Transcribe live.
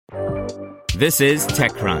This is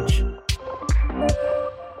TechCrunch.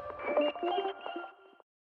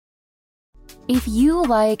 If you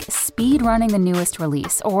like speed running the newest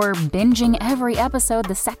release or binging every episode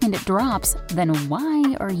the second it drops, then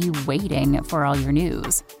why are you waiting for all your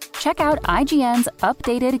news? Check out IGN's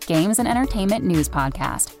updated games and entertainment news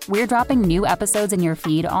podcast. We're dropping new episodes in your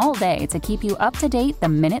feed all day to keep you up to date the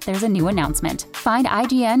minute there's a new announcement. Find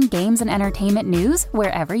IGN Games and Entertainment News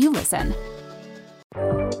wherever you listen.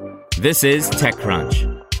 This is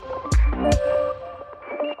TechCrunch.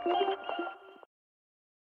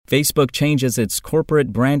 Facebook changes its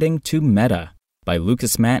corporate branding to Meta by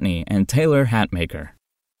Lucas Matney and Taylor Hatmaker.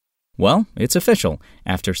 Well, it's official.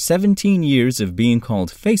 After 17 years of being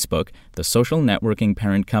called Facebook, the social networking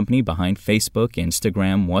parent company behind Facebook,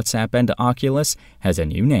 Instagram, WhatsApp, and Oculus has a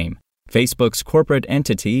new name. Facebook's corporate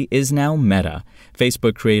entity is now Meta.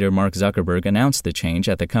 Facebook creator Mark Zuckerberg announced the change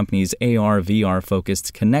at the company's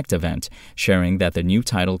AR/VR-focused Connect event, sharing that the new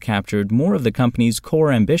title captured more of the company's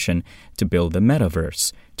core ambition to build the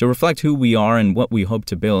metaverse. To reflect who we are and what we hope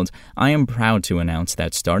to build, I am proud to announce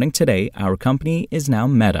that starting today, our company is now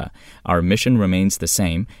Meta. Our mission remains the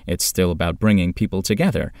same. It's still about bringing people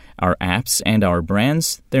together. Our apps and our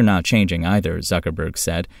brands, they're not changing either, Zuckerberg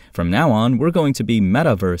said. From now on, we're going to be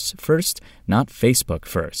Metaverse first, not Facebook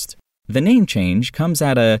first. The name change comes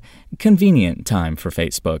at a convenient time for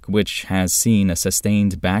Facebook, which has seen a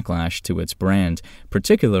sustained backlash to its brand,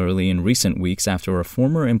 particularly in recent weeks after a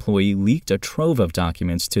former employee leaked a trove of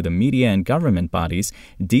documents to the media and government bodies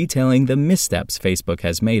detailing the missteps Facebook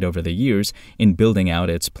has made over the years in building out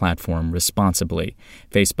its platform responsibly.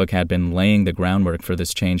 Facebook had been laying the groundwork for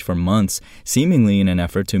this change for months, seemingly in an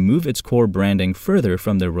effort to move its core branding further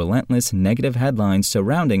from the relentless negative headlines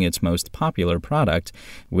surrounding its most popular product,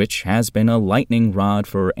 which has been a lightning rod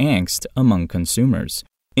for angst among consumers.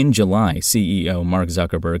 In July, CEO Mark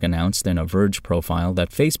Zuckerberg announced in a Verge profile that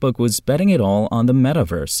Facebook was betting it all on the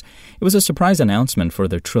metaverse. It was a surprise announcement for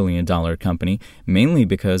the trillion-dollar company, mainly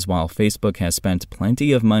because while Facebook has spent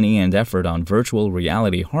plenty of money and effort on virtual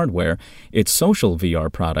reality hardware, its social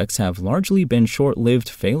VR products have largely been short-lived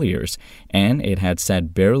failures, and it had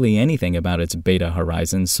said barely anything about its Beta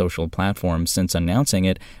Horizon social platform since announcing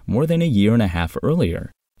it more than a year and a half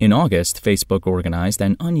earlier. In August, Facebook organized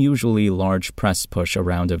an unusually large press push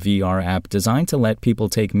around a VR app designed to let people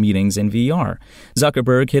take meetings in VR.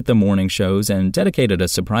 Zuckerberg hit the morning shows and dedicated a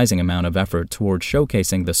surprising amount of effort toward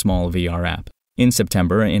showcasing the small VR app. In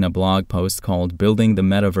September, in a blog post called Building the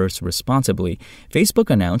Metaverse Responsibly, Facebook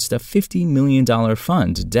announced a $50 million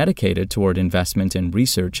fund dedicated toward investment in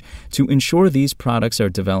research to ensure these products are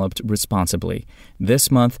developed responsibly. This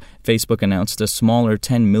month, Facebook announced a smaller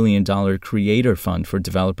 $10 million creator fund for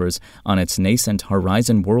developers on its nascent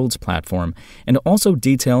Horizon Worlds platform, and also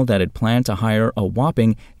detailed that it planned to hire a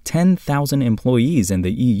whopping 10,000 employees in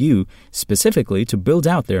the EU specifically to build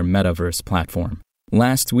out their metaverse platform.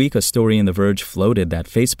 Last week, a story in The Verge floated that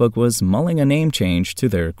Facebook was mulling a name change to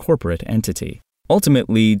their corporate entity.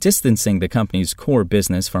 Ultimately, distancing the company's core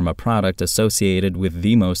business from a product associated with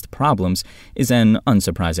the most problems is an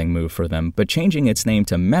unsurprising move for them, but changing its name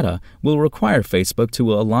to Meta will require Facebook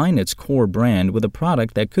to align its core brand with a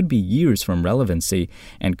product that could be years from relevancy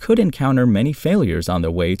and could encounter many failures on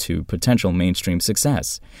the way to potential mainstream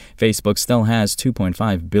success. Facebook still has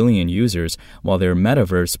 2.5 billion users, while their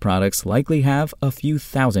metaverse products likely have a few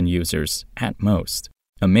thousand users at most.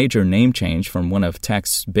 A major name change from one of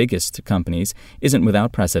tech's biggest companies isn't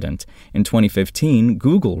without precedent. In 2015,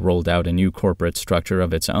 Google rolled out a new corporate structure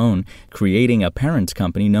of its own, creating a parent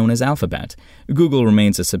company known as Alphabet. Google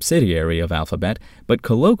remains a subsidiary of Alphabet, but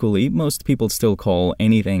colloquially, most people still call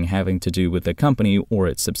anything having to do with the company or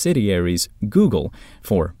its subsidiaries Google,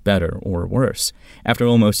 for better or worse. After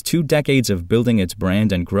almost 2 decades of building its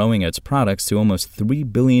brand and growing its products to almost 3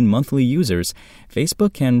 billion monthly users,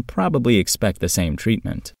 Facebook can probably expect the same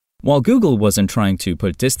treatment. While Google wasn't trying to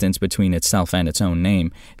put distance between itself and its own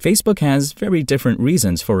name, Facebook has very different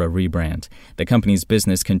reasons for a rebrand. The company's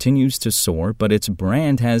business continues to soar, but its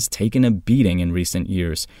brand has taken a beating in recent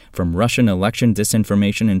years, from Russian election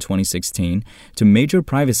disinformation in 2016 to major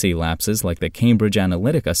privacy lapses like the Cambridge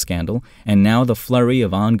Analytica scandal, and now the flurry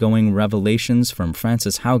of ongoing revelations from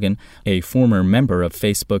Frances Haugen, a former member of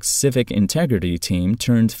Facebook's civic integrity team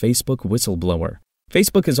turned Facebook whistleblower.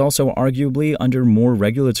 Facebook is also arguably under more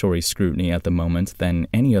regulatory scrutiny at the moment than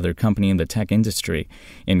any other company in the tech industry.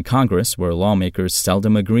 In Congress, where lawmakers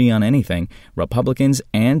seldom agree on anything, Republicans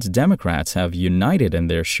and Democrats have united in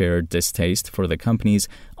their shared distaste for the company's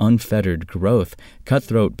unfettered growth,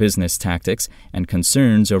 cutthroat business tactics, and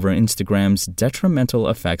concerns over Instagram's detrimental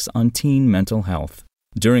effects on teen mental health.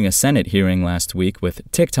 During a Senate hearing last week with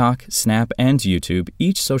TikTok, Snap, and YouTube,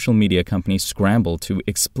 each social media company scrambled to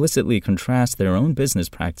explicitly contrast their own business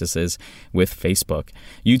practices with Facebook.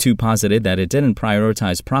 YouTube posited that it didn't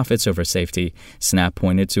prioritize profits over safety. Snap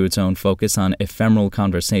pointed to its own focus on ephemeral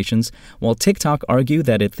conversations, while TikTok argued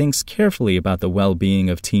that it thinks carefully about the well-being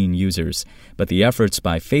of teen users. But the efforts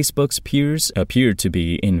by Facebook's peers appeared to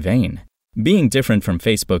be in vain. Being different from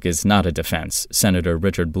Facebook is not a defense, Senator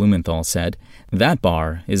Richard Blumenthal said. That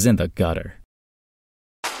bar is in the gutter.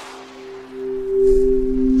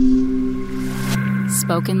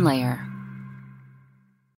 Spoken Layer.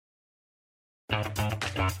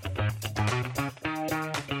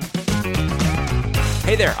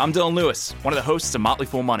 Hey there, I'm Dylan Lewis, one of the hosts of Motley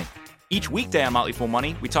Fool Money. Each weekday on Motley Fool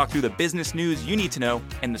Money, we talk through the business news you need to know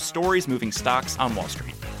and the stories moving stocks on Wall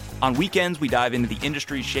Street. On weekends, we dive into the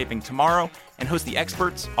industries shaping tomorrow and host the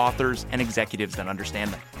experts, authors, and executives that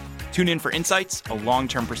understand them. Tune in for insights, a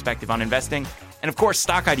long-term perspective on investing, and of course,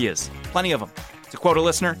 stock ideas. Plenty of them. To quote a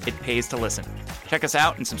listener, it pays to listen. Check us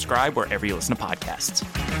out and subscribe wherever you listen to podcasts.